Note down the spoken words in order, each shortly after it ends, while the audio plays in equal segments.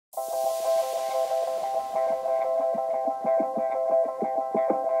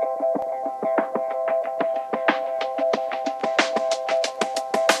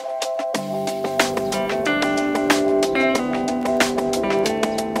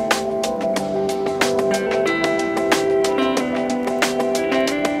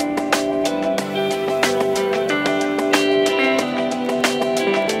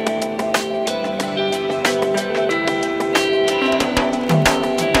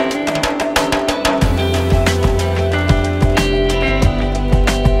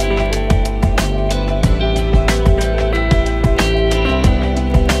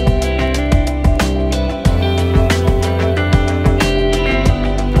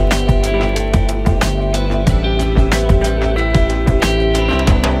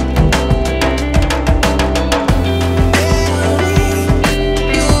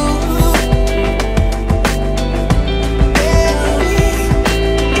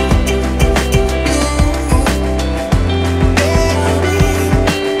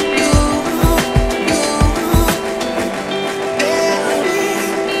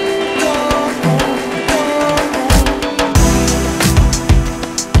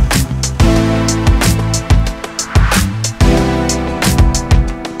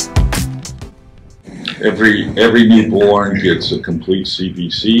Every newborn gets a complete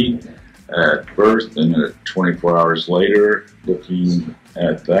CBC at birth, and 24 hours later, looking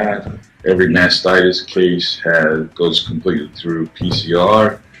at that, every mastitis case goes completed through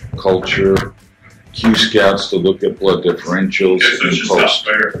PCR, culture, Q scouts to look at blood differentials, and post.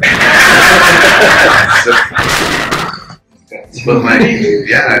 But if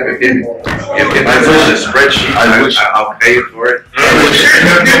I fill in a spreadsheet, I'll pay for it.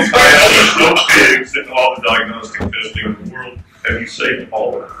 All the diagnostic testing in the world. Have you saved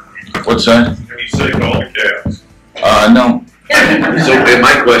all of them? What's that? Have you saved all the calves? No. So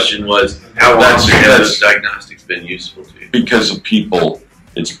my question was, how long have those diagnostics been useful to you? Because of people,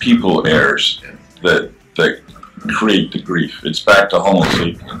 it's people errors that create the grief. It's back to Homo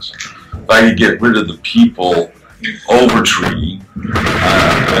sapiens. If I could get rid of the people over-treating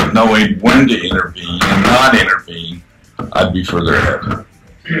and knowing when to intervene and not intervene, I'd be further ahead.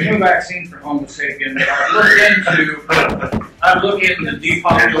 There's no vaccine for Homo sapiens. I've looked into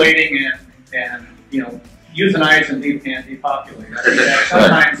depopulating and euthanize and depopulate. I think that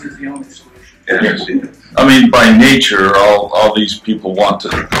sometimes is the only solution. I mean, by nature, all these people want to.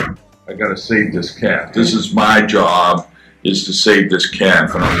 I got to save this calf. This is my job, is to save this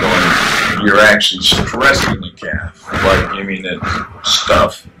calf, and I'm going. You're actually stressing the calf by giving it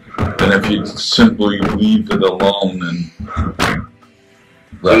stuff. And if you simply leave it alone and.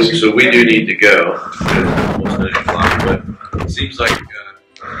 So we do need to go. Almost 9 o'clock, but it seems like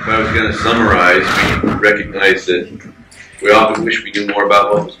if I was going to summarize, we recognize that we often wish we knew more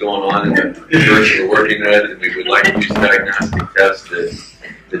about what was going on in the church we're working at, and we would like to use diagnostic tests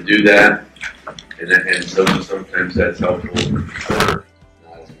to do that. And so sometimes that's helpful.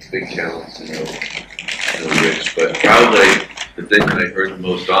 It's a big challenge to know which. But probably the thing that I heard the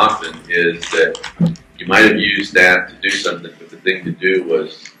most often is that you might have used that to do something, but the thing to do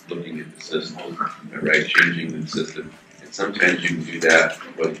was looking at the system, right? Changing the system. And sometimes you can do that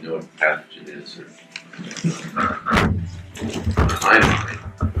whether you know what the pathogen is. In my mind,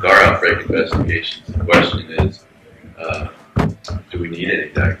 with our outbreak investigations, the question is, do we need any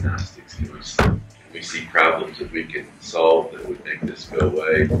diagnostics? Can we see problems that we can solve that would make this go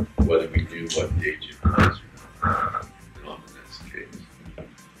away, whether we knew what the agent was or not? And often that's the case.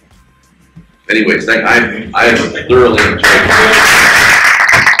 Anyways, I have thoroughly enjoyed it.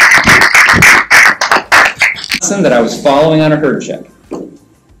 That I was following on a herd check,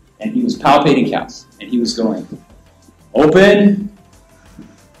 and he was palpating cows, and he was going, open,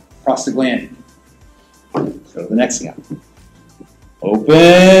 prostaglandin. Go to the next guy.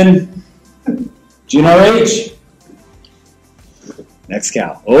 Open, GnRH. Next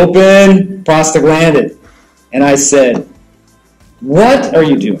cow. Open, prostaglandin. And I said, what are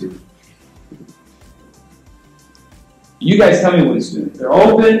you doing? You guys tell me what he's doing. If they're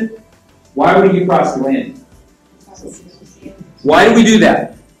open, why would you prostaglandin? Why do we do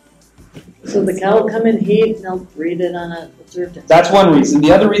that? So the cow will come in heat and they'll breed it on a observed test. That's one reason.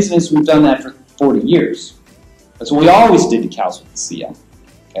 The other reason is we've done that for 40 years. That's what we always did to cows with the CL.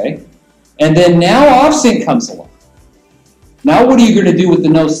 Okay? And then now off-sync comes along. Now what are you going to do with the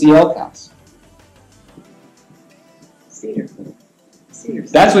no CL cows? Cedar.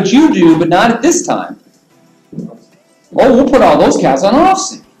 That's what you do, but not at this time. Oh, we'll put all those cows on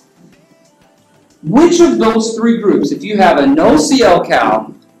off-sync. Which of those three groups, if you have a no CL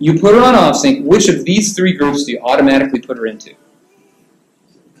cow, you put her on off-sync, which of these three groups do you automatically put her into?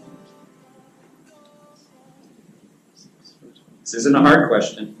 This isn't a hard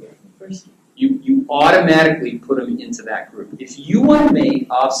question. You automatically put them into that group. If you want to make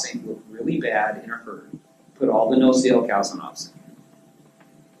off-sync look really bad in a herd, put all the no-CL cows on off-sync.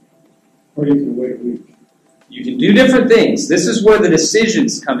 Or you can wait a week. You can do different things. This is where the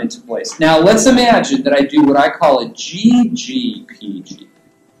decisions come into place. Now, let's imagine that I do what I call a GGPG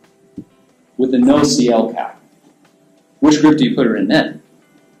with a no-CL cow. Which group do you put her in then?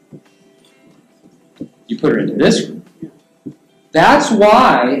 You put her into this group. That's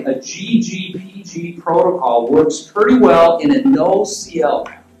why a GGPG protocol works pretty well in a no-CL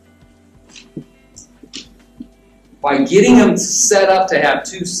cow. By getting them set up to have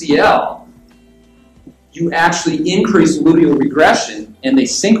 2 CL, you actually increase luteal regression and they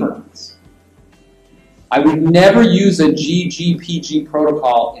synchronize. I would never use a GGPG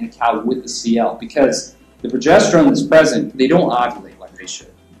protocol in a cow with a CL because the progesterone that's present, they don't ovulate like they should.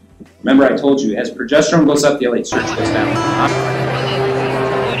 Remember I told you, as progesterone goes up, the LH surge goes down.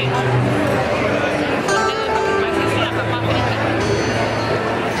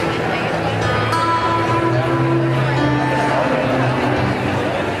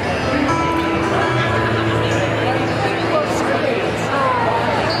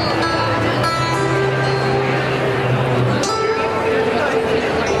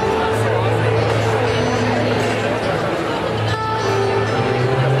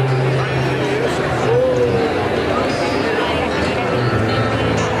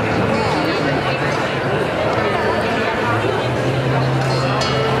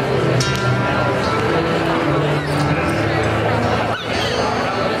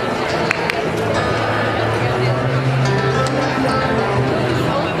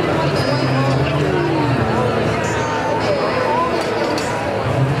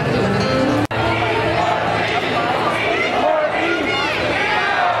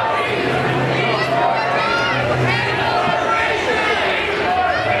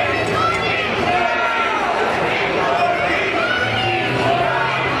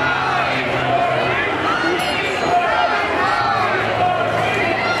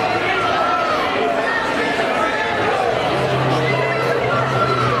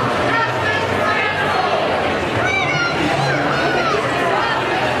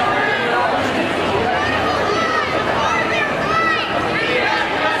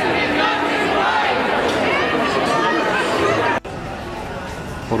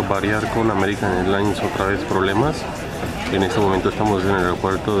 Por variar con American Airlines otra vez problemas. En este momento estamos en el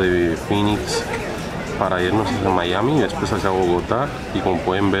aeropuerto de Phoenix para irnos a Miami y después hacia Bogotá, y como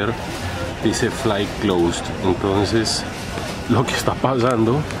pueden ver dice flight closed. Entonces lo que está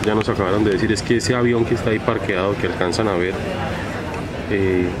pasando, ya nos acabaron de decir, es que ese avión que está ahí parqueado, que alcanzan a ver,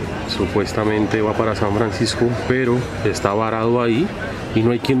 supuestamente va para San Francisco, pero está varado ahí y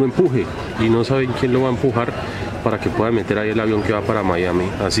no hay quien lo empuje y no saben quién lo va a empujar para que pueda meter ahí el avión que va para Miami.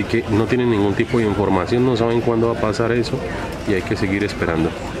 Así que no tienen ningún tipo de información, no saben cuándo va a pasar eso y hay que seguir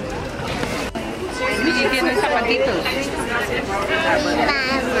esperando. Y tienen zapatitos.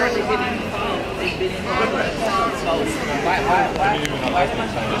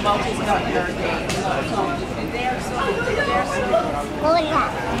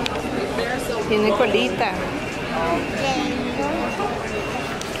 Tiene colita.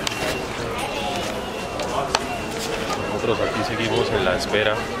 Nosotros aquí seguimos en la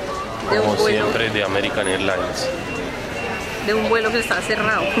espera, como siempre, de American Airlines. De un vuelo que está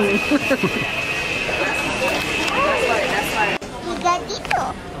cerrado.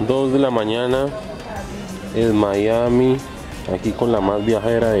 2 de la mañana en Miami, aquí con la más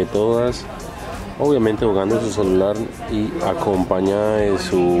viajera de todas, obviamente jugando su celular y acompañada de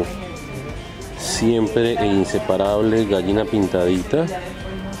su siempre e inseparable gallina pintadita,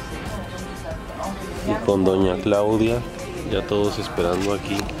 y con doña Claudia, ya todos esperando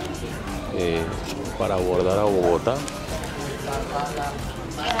aquí para abordar a Bogotá.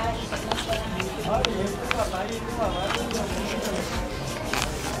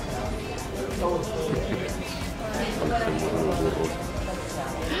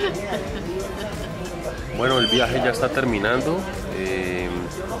 Bueno, el viaje ya está terminando.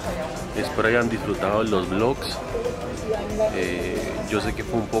 Espero hayan disfrutado de los vlogs. Yo sé que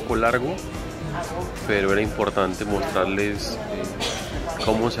fue un poco largo, pero era importante mostrarles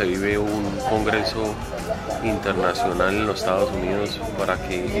cómo se vive un congreso internacional en los Estados Unidos, para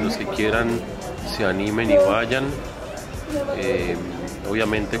que los que quieran se animen y vayan.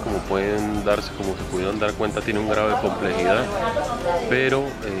 Obviamente, como se pudieron dar cuenta, tiene un grado de complejidad, pero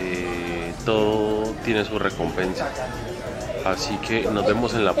todo tiene su recompensa. Así que nos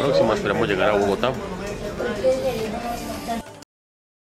vemos en la próxima, esperamos llegar a Bogotá.